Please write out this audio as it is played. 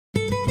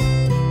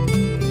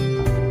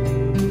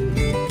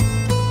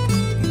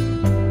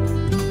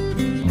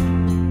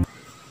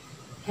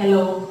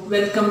Hello,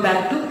 welcome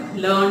back to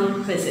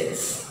Learn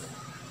Physics.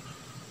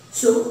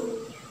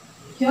 So,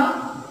 here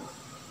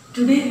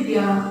today we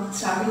are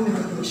starting with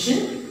the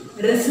question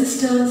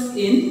resistors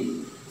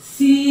in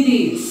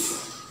series.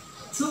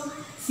 So,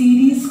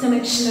 series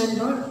connection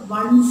and all,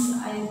 once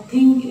I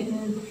think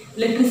in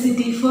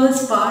electricity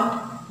first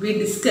part we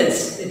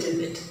discussed a little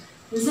bit,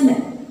 isn't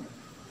it?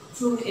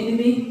 So,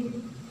 anyway,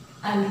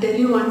 I will tell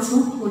you once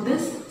more what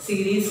is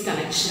series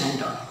connection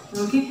and all.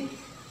 Okay.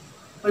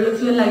 All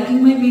of you are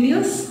liking my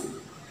videos?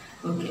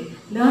 Okay.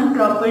 Learn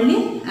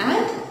properly,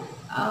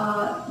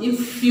 and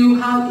if you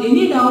have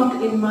any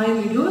doubt in my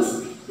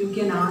videos, you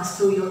can ask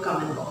through your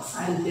comment box.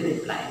 I will be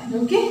replying.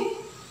 Okay?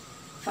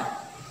 Fine.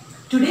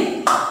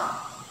 Today,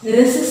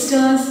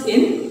 resistors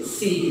in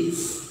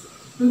series.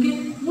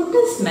 Okay? What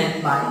is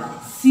meant by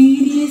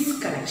series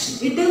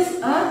connection? It is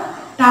a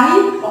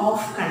type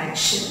of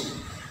connection.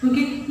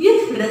 Okay?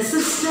 If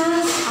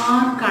resistors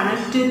are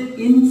connected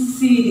in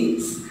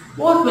series,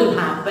 what will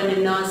happen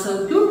in our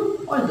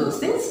circuit? All those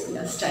things we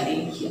are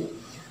studying here.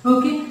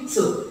 Okay,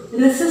 so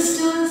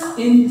resistors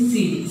in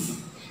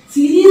series.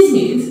 Series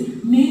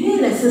means many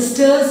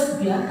resistors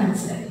we are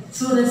considering.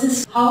 So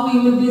how we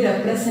will be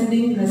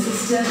representing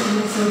resistor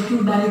in a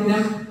circuit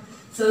diagram,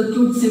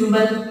 circuit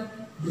symbol.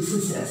 This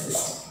is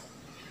resistor.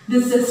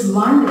 This is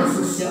one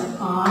resistor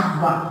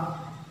R1.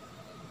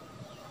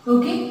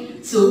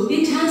 Okay, so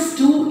it has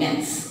two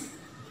ends.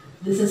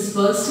 This is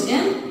first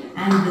end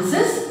and this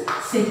is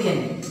second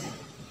end.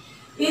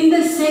 In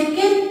the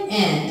second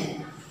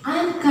end, I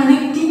am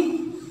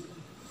connecting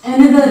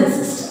another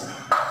resistor,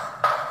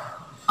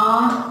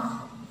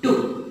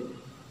 R2.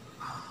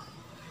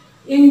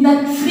 In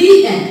that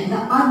free end, the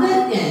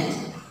other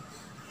end,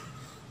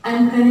 I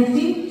am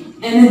connecting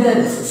another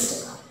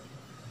resistor,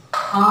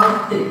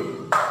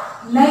 R3.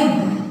 Like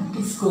that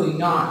is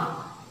going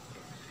on.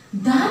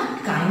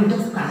 That kind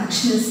of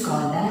connection is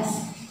called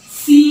as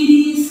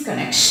series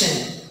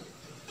connection.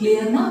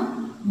 Clear now?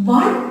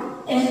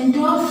 One end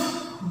of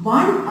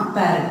one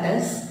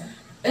apparatus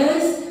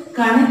is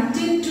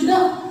connected to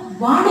the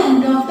one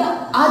end of the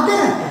other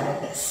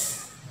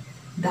apparatus.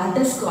 That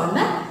is called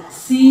a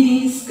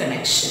series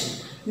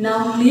connection.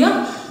 Now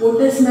clear what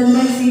is meant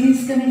by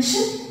series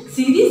connection?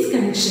 Series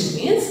connection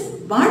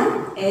means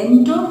one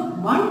end of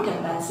one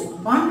capacitor,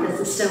 one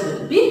resistor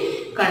will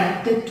be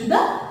connected to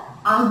the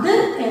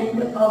other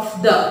end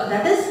of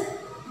that is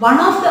one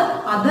of the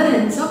other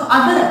ends of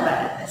other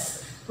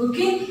apparatus.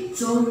 Okay,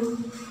 so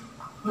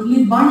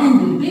only one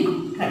end will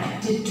be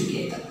connected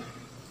together.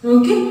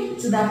 Okay,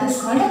 so that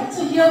is called,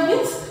 so here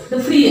means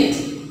the free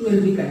end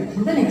will be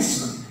connected, the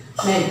next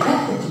one. Like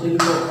that it will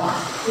go on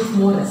with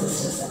more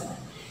resistors are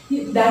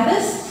there. That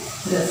is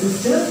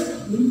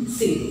resistors in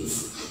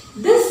series.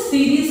 This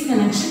series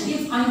connection,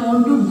 if I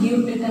want to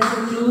give it as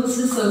a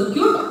closed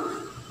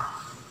circuit,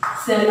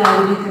 cell I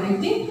will be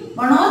connecting,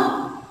 one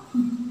or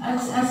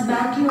as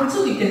battery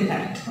also we can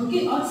connect,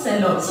 okay, or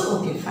cell also,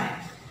 okay, fine.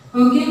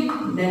 Okay,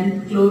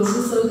 then close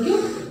the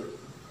circuit.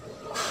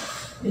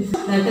 If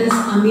that is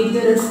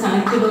ammeter is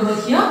connected over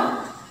here,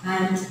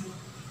 and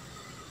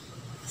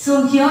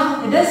so here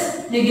it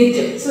is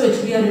negative. So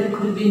here it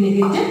will be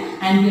negative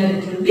and here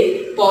it will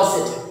be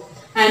positive.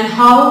 And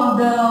how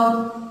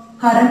the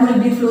current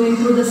will be flowing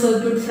through the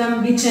circuit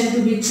from which end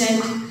to which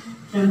end?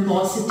 From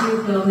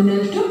positive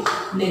terminal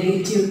to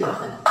negative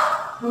terminal.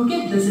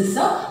 Okay, this is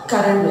how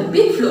current will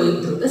be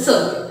flowing through the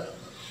circuit.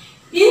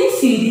 In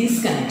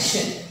series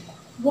connection,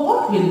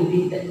 what will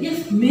be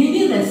if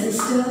many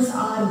resistors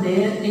are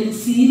there in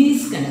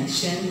series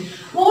connection,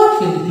 what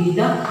will be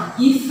the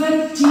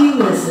effective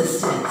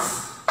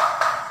resistance?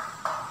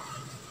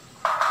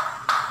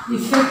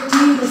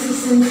 Effective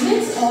resistance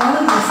means all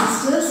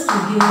resistors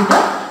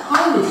together,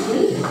 how it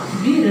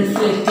will be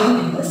reflecting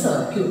in the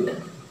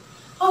circuit.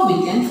 How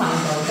we can find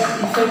out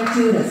the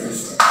effective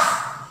resistance?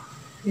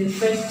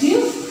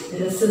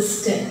 Effective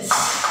resistance.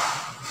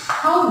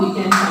 How we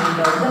can find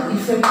out the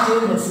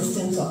effective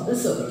resistance of the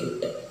circuit.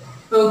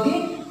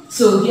 Okay,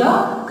 so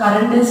here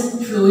current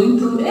is flowing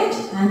through it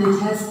and it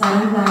has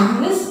current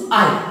value is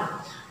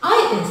I.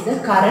 I is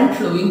the current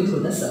flowing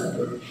through the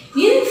circuit.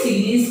 In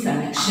series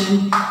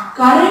connection,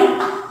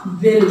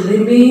 current will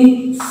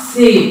remain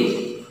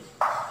same.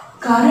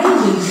 Current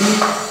will be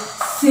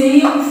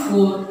same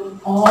for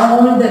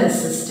all the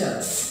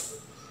resistors.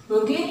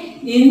 Okay,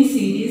 in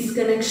series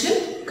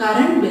connection,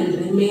 current will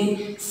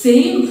remain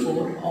same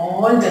for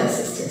all the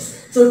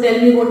resistors. So tell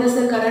me, what is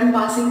the current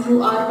passing through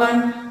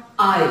R1?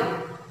 I.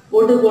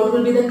 What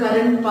will be the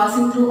current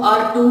passing through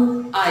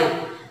R2?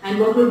 I. And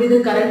what will be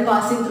the current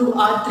passing through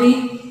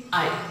R3?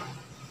 I.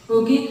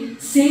 Okay,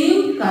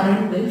 same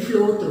current will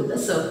flow through the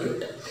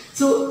circuit.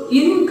 So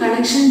in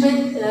connection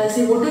with,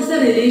 say what is the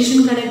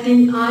relation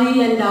connecting I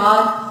and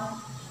R?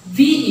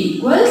 V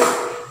equals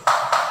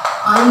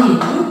I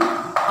into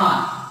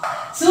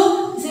R.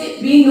 So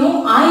say we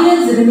know I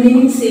is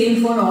remaining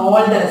same for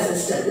all the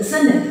resistors,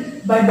 isn't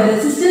it? But the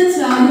resistance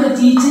value at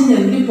each and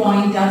every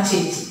point are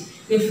changing.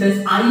 If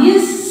I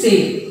is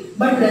same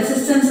but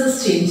resistance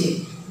is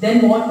changing,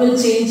 then what will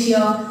change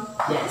here?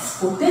 Yes,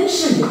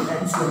 potential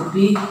difference will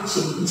be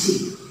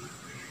changing.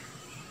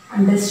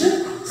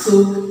 Understood?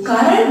 So,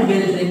 current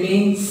will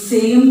remain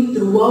same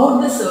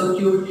throughout the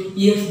circuit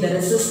if the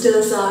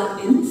resistors are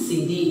in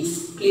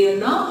series. Clear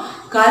now?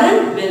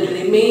 Current will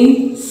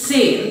remain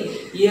same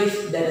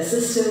if the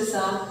resistors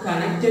are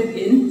connected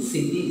in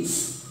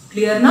series.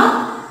 Clear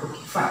now?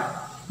 Okay, fine.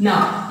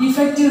 Now,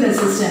 effective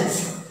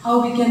resistance.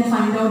 How we can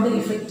find out the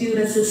effective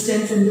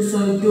resistance in the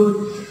circuit?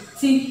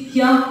 See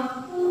here,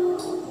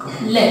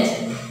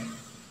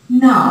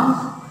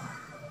 now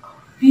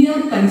we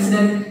are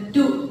considered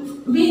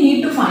we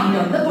need to find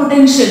out the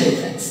potential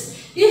difference.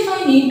 If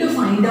I need to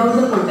find out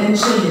the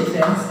potential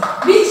difference,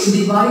 which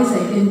device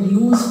I can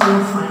use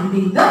for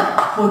finding the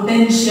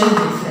potential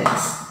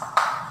difference?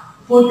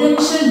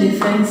 Potential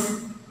difference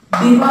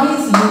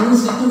device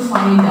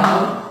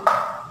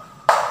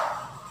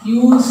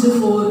used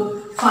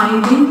for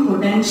finding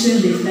potential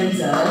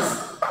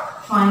differences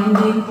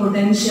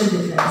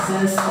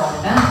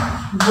called a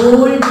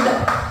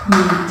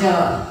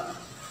voltmeter.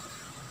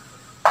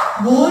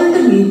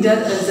 Voltmeter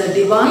is a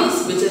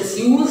device which is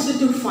used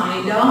to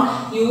find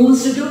out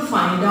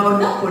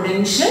the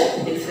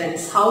potential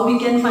difference. How we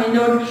can find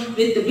out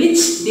with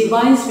which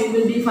device we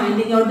will be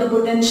finding out the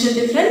potential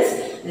difference?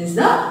 Is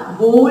the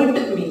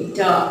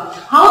voltmeter.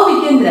 How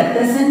we can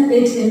represent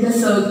it in the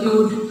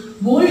circuit?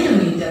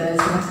 Voltmeter is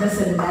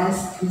represented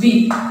as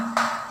V.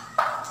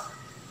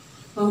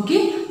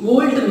 Okay,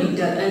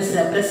 voltmeter is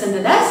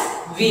represented as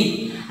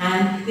V,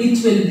 and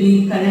it will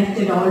be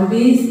connected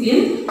always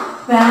in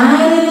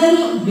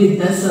parallel with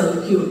the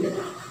circuit.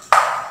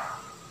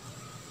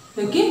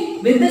 Okay,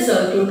 with the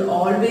circuit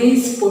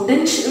always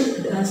voltmeter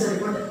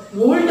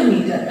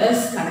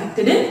is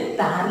connected in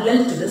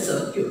parallel to the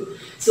circuit.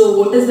 So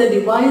what is the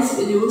device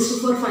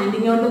used for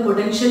finding out the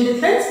potential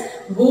difference?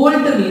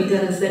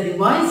 Voltmeter is the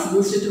device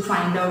used to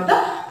find out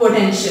the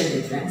potential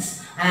difference.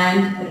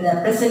 And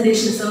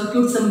representation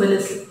circuit symbol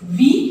is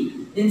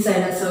V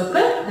inside a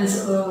circle,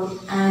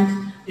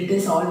 and it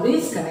is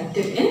always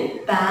connected in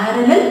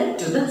parallel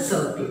to the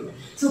circuit.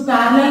 So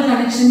parallel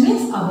connection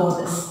means above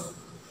this.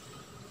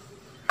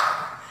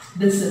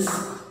 This is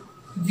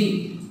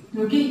V.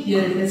 Okay,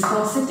 here it is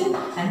positive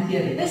and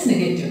here it is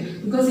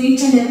negative. Because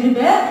each and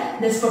everywhere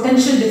this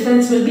potential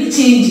difference will be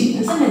changing,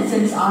 isn't it?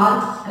 Since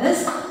R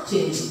is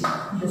changing.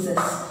 This is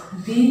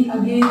V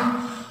again,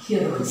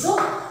 here also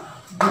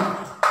V.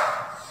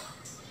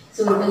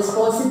 So it is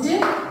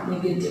positive,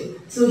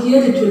 negative. So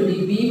here it will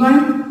be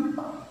V1,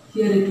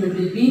 here it will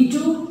be V2,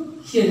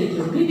 here it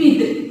will be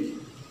V3.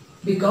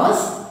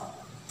 Because,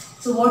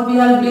 so what we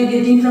will be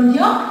getting from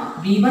here?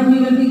 V1 we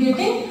will be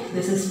getting,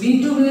 this is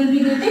V2 we will be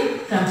getting,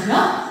 from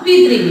here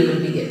V3 we will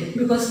be getting.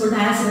 Because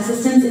as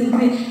resistance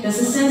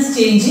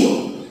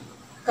changing,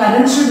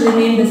 current should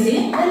remain the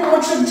same, and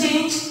what should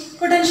change?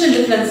 Potential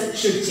difference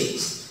should change.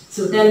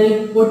 So tell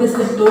me, what is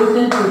the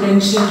total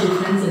potential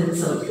difference in the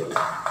circuit?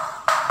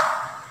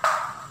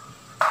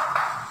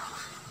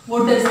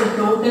 What is the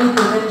total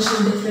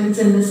potential difference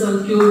in the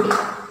circuit?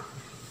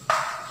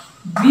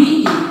 V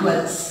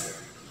equals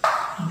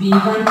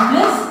V1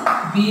 plus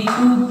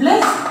V2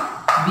 plus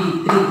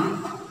V3.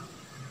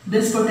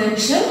 This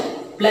potential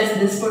plus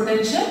this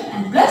potential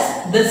and plus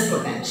this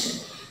potential.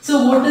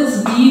 So what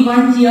is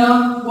V1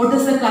 here? What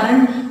is the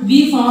current?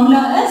 V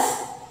formula is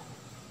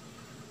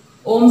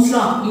Ohm's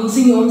law.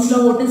 Using Ohm's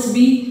law, what is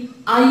V?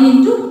 I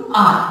into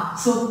R.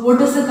 So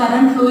what is the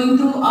current flowing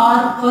through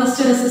R? First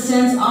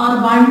resistance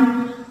R1.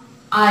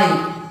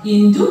 I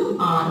into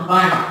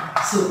R1.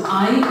 So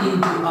I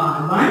into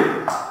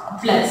R1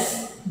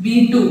 plus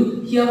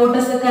V2. Here what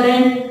is the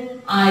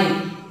current? I.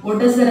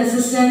 What is the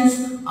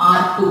resistance?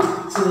 R2.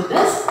 So it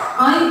is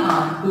I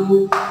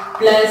R2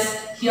 plus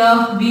here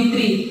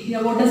V3.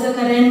 Here what is the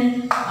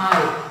current?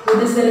 I.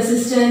 What is the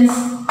resistance?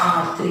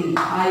 R3.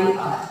 I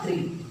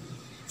R3.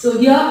 So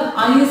here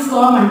I is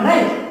common,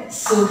 right?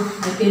 So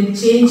I can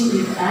change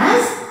it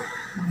as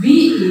V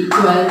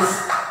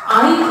equals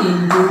I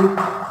into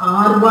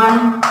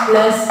R1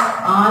 plus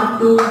R2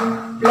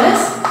 plus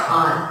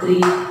R3,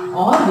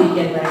 or we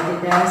can write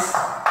it as I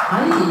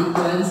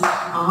equals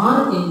R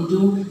into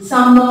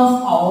sum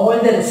of all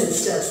the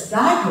resistors.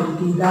 That will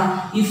be the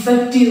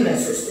effective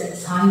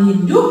resistance, I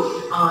into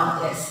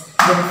Rs.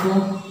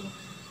 Therefore,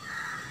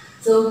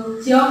 so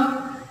here,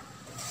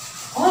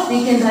 or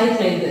we can write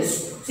like this.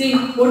 See,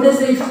 what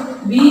is it?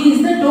 V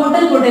is the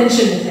total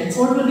potential difference.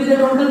 What will be the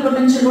total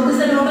potential? What is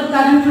the total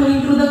current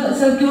flowing through the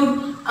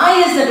circuit?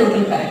 I is the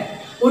total current.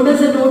 What is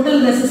the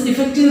total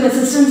effective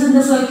resistance in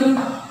the circuit?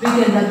 We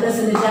can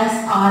represent it as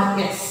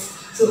Rs.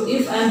 So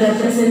if I am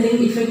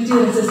representing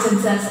effective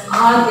resistance as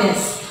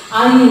Rs,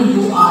 I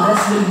into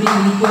Rs will be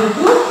equal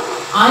to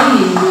I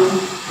into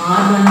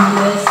R1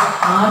 plus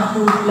R2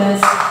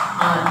 plus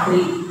R3.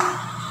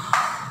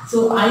 So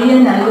I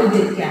and I will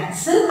get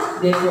cancelled.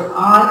 Therefore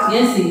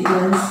Rs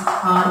equals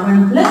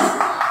R1 plus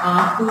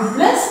R2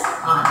 plus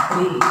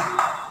R3.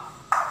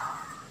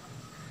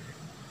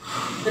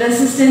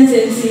 Resistance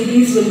in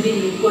series will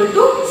be equal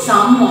to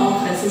sum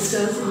of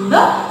resistors in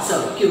the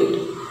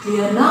circuit.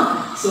 Clear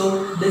now?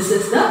 So this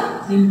is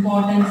the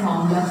important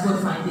formula for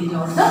finding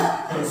out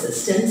the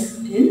resistance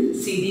in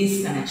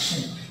series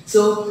connection.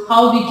 So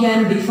how we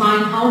can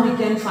define, how we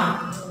can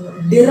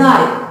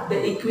derive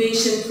the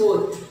equation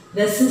for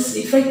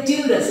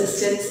effective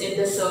resistance in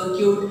the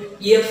circuit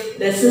if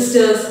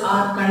resistors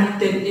are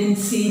connected in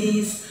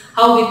series.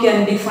 How we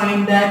can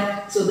define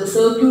that? So the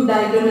circuit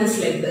diagram is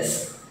like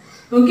this.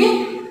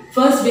 Okay.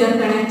 First we are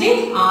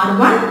connecting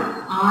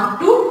R1,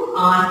 R2,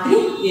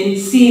 R3 in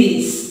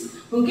series.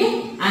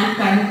 Okay, and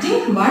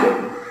connecting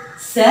one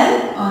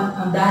cell or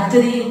a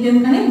battery you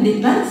can connect,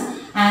 depends,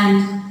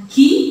 and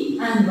key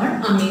and one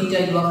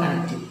ammeter you are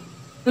connecting.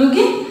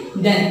 Okay,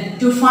 then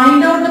to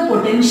find out the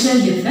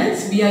potential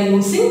difference we are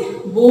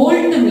using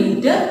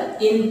voltmeter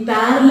in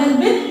parallel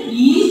with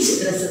each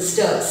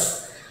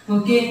resistors.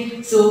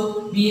 Okay,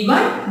 so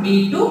V1,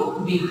 V2,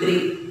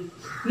 V3.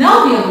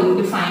 Now we are going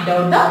to find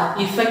out the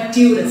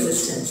effective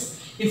resistance.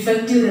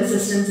 Effective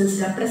resistance is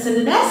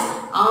represented as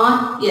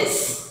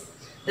RS.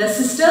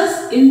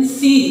 Resistors in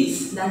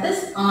series, that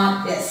is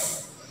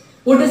RS.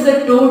 What is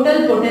the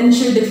total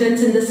potential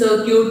difference in the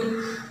circuit?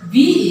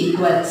 V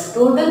equals,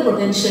 total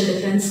potential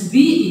difference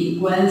V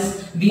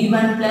equals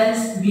V1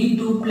 plus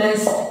V2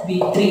 plus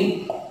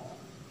V3.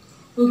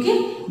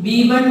 Okay,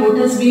 V1, what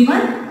is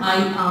V1?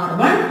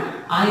 IR1,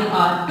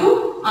 IR2,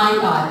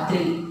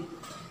 IR3.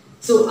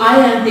 So I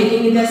am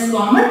taking it as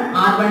common,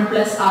 R1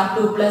 plus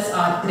R2 plus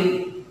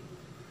R3.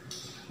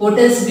 What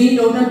is V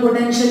total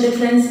potential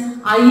difference?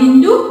 I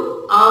into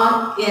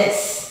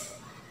RS.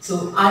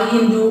 So I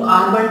into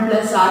R1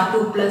 plus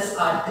R2 plus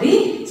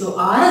R3. So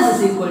RS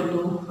is equal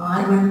to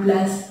R1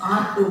 plus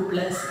R2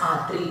 plus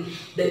R3.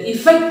 The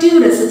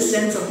effective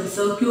resistance of the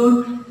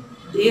circuit,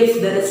 if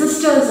the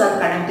resistors are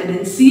connected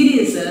in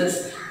series,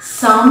 is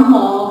sum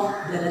of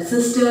the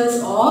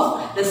resistance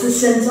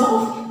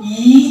of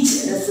each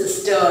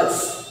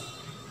resistors.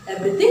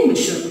 Everything we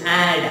should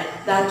add.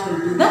 That will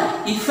be the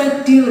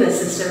effective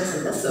resistance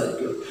in the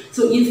circuit.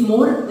 So if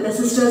more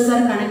resistors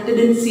are connected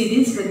in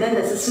series, whether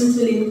resistance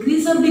will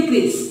increase or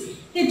decrease?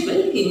 It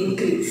will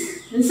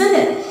increase, isn't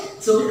it?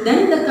 So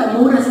then the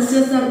more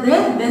resistors are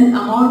there, then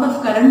amount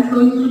of current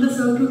flowing through the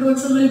circuit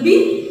also will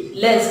be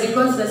less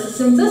because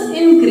resistance is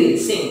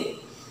increasing.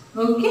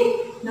 Okay,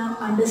 now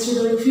understood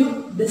all of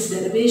you? This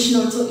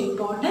derivation also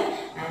important,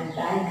 and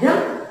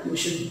diagram you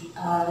should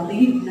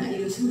read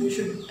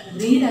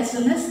as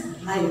well as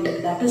write.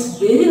 That is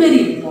very,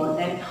 very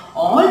important.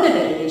 All the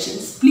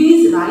derivations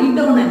please write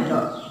down and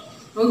draw.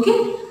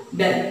 Okay,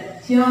 then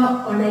here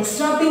an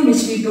extra thing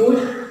which we told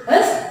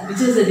us,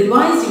 which is a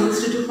device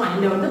used to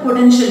find out the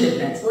potential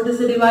difference. What is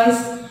the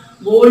device?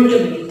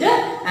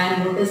 Voltmeter.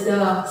 And what is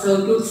the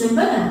circuit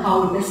symbol and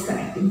how it is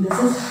connecting. This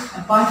is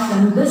apart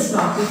from this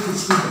topic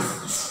which we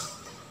discussed.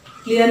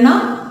 Clear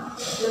now?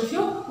 All of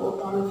you?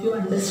 Hope all of you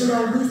understood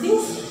all these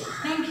things.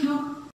 Thank you.